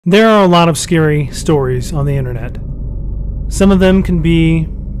There are a lot of scary stories on the internet. Some of them can be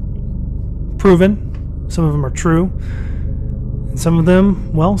proven, some of them are true, and some of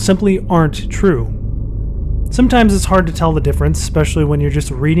them, well, simply aren't true. Sometimes it's hard to tell the difference, especially when you're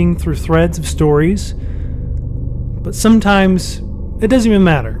just reading through threads of stories, but sometimes it doesn't even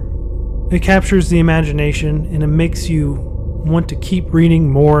matter. It captures the imagination and it makes you want to keep reading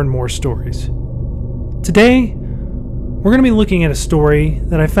more and more stories. Today, we're going to be looking at a story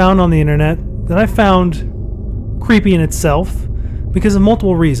that I found on the internet that I found creepy in itself because of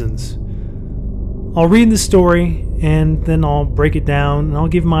multiple reasons. I'll read the story and then I'll break it down and I'll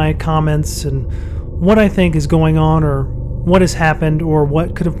give my comments and what I think is going on or what has happened or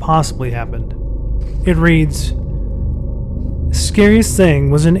what could have possibly happened. It reads, "Scariest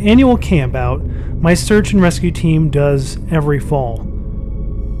thing was an annual camp out my search and rescue team does every fall.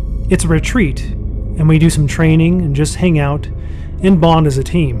 It's a retreat and we do some training and just hang out and bond as a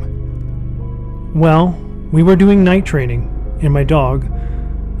team. Well, we were doing night training, and my dog,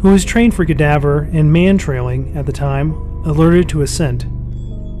 who was trained for cadaver and man trailing at the time, alerted to a scent.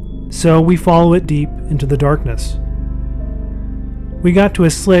 So we follow it deep into the darkness. We got to a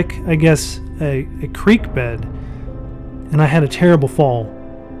slick, I guess, a creek bed, and I had a terrible fall.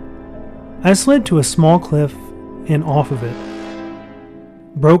 I slid to a small cliff and off of it.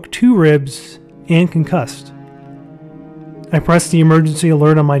 Broke 2 ribs and concussed. I pressed the emergency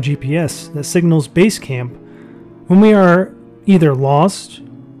alert on my GPS that signals base camp when we are either lost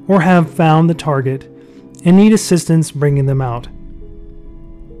or have found the target and need assistance bringing them out.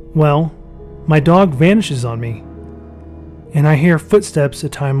 Well, my dog vanishes on me, and I hear footsteps a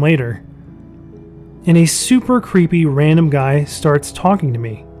time later, and a super creepy random guy starts talking to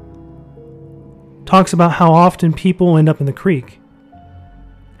me. Talks about how often people end up in the creek.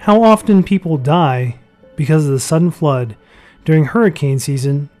 How often people die because of the sudden flood during hurricane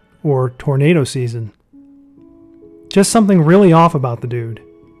season or tornado season. Just something really off about the dude.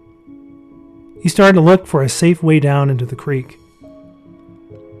 He started to look for a safe way down into the creek.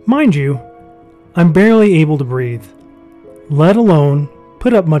 Mind you, I'm barely able to breathe, let alone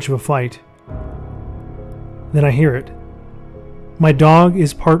put up much of a fight. Then I hear it. My dog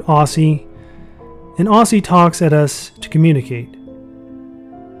is part Aussie, and Aussie talks at us to communicate.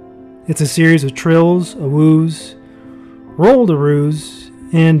 It's a series of trills, a woos, roll-a-roos,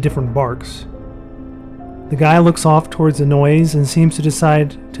 and different barks. The guy looks off towards the noise and seems to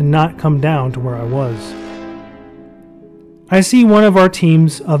decide to not come down to where I was. I see one of our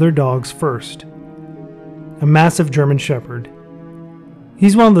team's other dogs first, a massive German Shepherd.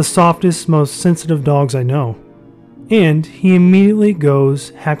 He's one of the softest, most sensitive dogs I know, and he immediately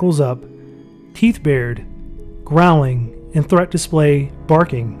goes, hackles up, teeth bared, growling, and threat display,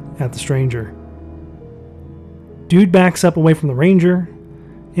 barking at the stranger. Dude backs up away from the ranger,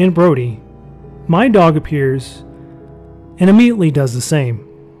 and Brody, my dog, appears and immediately does the same.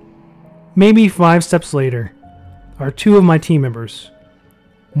 Maybe 5 steps later are 2 of my team members.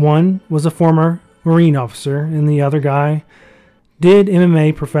 One was a former Marine officer, and the other guy did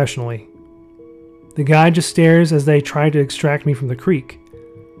MMA professionally. The guy just stares as they try to extract me from the creek.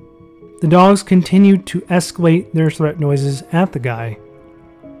 The dogs continued to escalate their threat noises at the guy.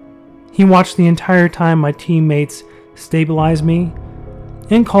 He watched the entire time my teammates stabilized me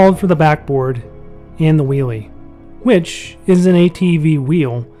and called for the backboard and the wheelie, which is an ATV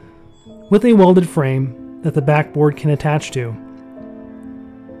wheel with a welded frame that the backboard can attach to.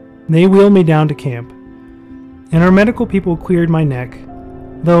 They wheeled me down to camp, and our medical people cleared my neck,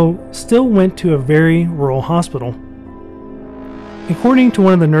 though still went to a very rural hospital. According to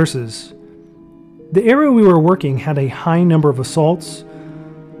one of the nurses, the area we were working had a high number of assaults,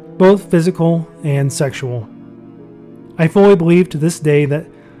 both physical and sexual. I fully believe to this day that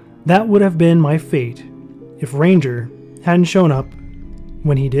that would have been my fate if Ranger hadn't shown up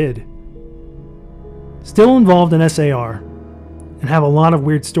when he did. Still involved in SAR, and have a lot of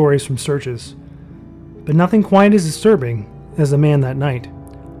weird stories from searches, but nothing quite as disturbing as the man that night.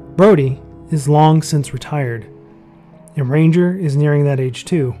 Brody is long since retired, and Ranger is nearing that age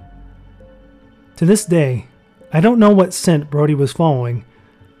too. To this day, I don't know what scent Brody was following,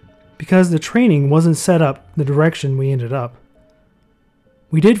 because the training wasn't set up the direction we ended up.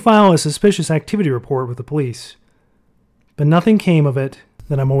 We did file a suspicious activity report with the police, but nothing came of it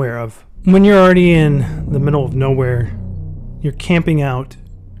that I'm aware of. When you're already in the middle of nowhere, you're camping out,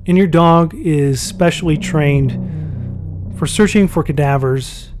 and your dog is specially trained for searching for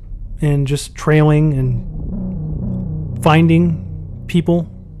cadavers and just trailing and finding people,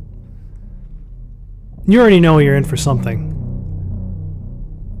 you already know you're in for something.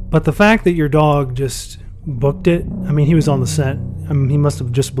 But the fact that your dog just booked it, I mean, he was on the scent. he must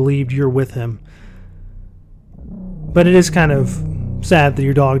have just believed you're with him. But it is kind of sad that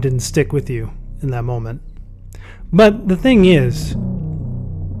your dog didn't stick with you in that moment. But the thing is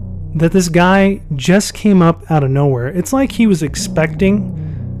that this guy just came up out of nowhere. It's like he was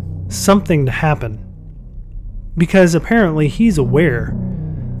expecting something to happen, because apparently he's aware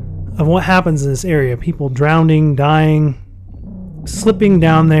of what happens in this area. People drowning, dying, slipping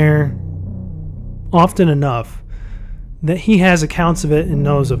down there often enough that he has accounts of it and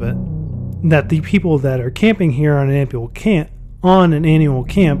knows of it. That the people that are camping here on an annual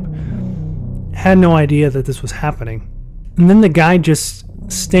camp had no idea that this was happening. And then the guy just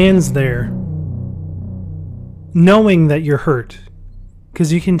stands there knowing that you're hurt,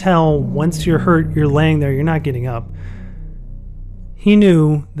 because you can tell once you're hurt, you're laying there, you're not getting up. He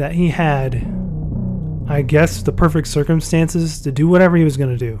knew that he had, I guess, the perfect circumstances to do whatever he was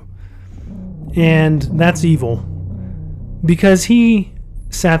going to do. And that's evil, because he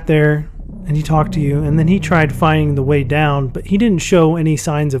sat there and he talked to you, and then he tried finding the way down, but he didn't show any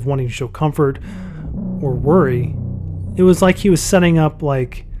signs of wanting to show comfort or worry. It was like he was setting up,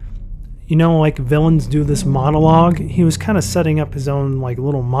 like, you know, like villains do this monologue. He was kind of setting up his own, like,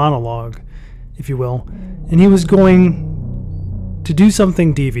 little monologue, if you will. And he was going to do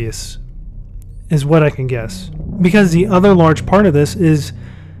something devious, is what I can guess. Because the other large part of this is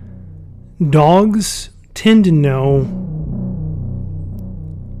dogs tend to know,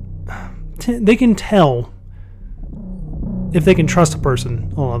 they can tell if they can trust a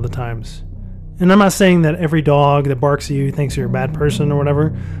person a lot of the times. And I'm not saying that every dog that barks at you thinks you're a bad person or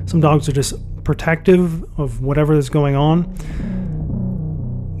whatever. Some dogs are just protective of whatever is going on.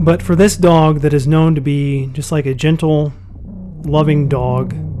 But for this dog that is known to be just like a gentle, loving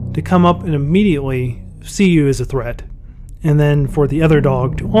dog, to come up and immediately see you as a threat, and then for the other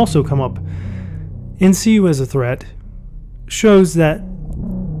dog to also come up and see you as a threat, shows that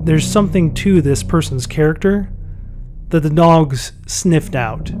there's something to this person's character that the dogs sniffed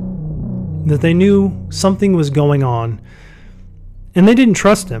out. That they knew something was going on, and they didn't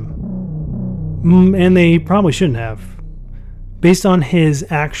trust him. And they probably shouldn't have, based on his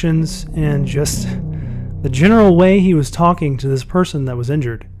actions and just the general way he was talking to this person that was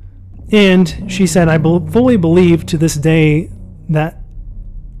injured. And she said, I fully believe to this day that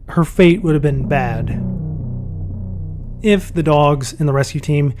her fate would have been bad if the dogs and the rescue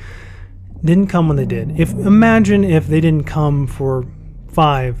team didn't come when they did. Imagine if they didn't come for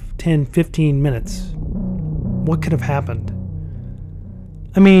 5, 10, 15 minutes. What could have happened?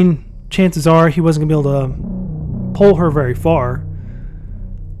 I mean, chances are he wasn't going to be able to pull her very far.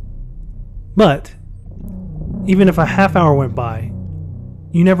 But even if a half hour went by,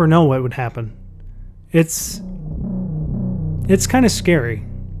 you never know what would happen. It's kind of scary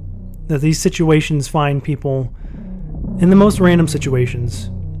that these situations find people in the most random situations,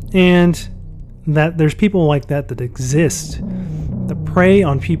 and that there's people like that that exist, that prey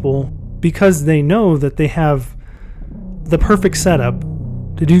on people because they know that they have the perfect setup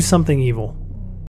to do something evil.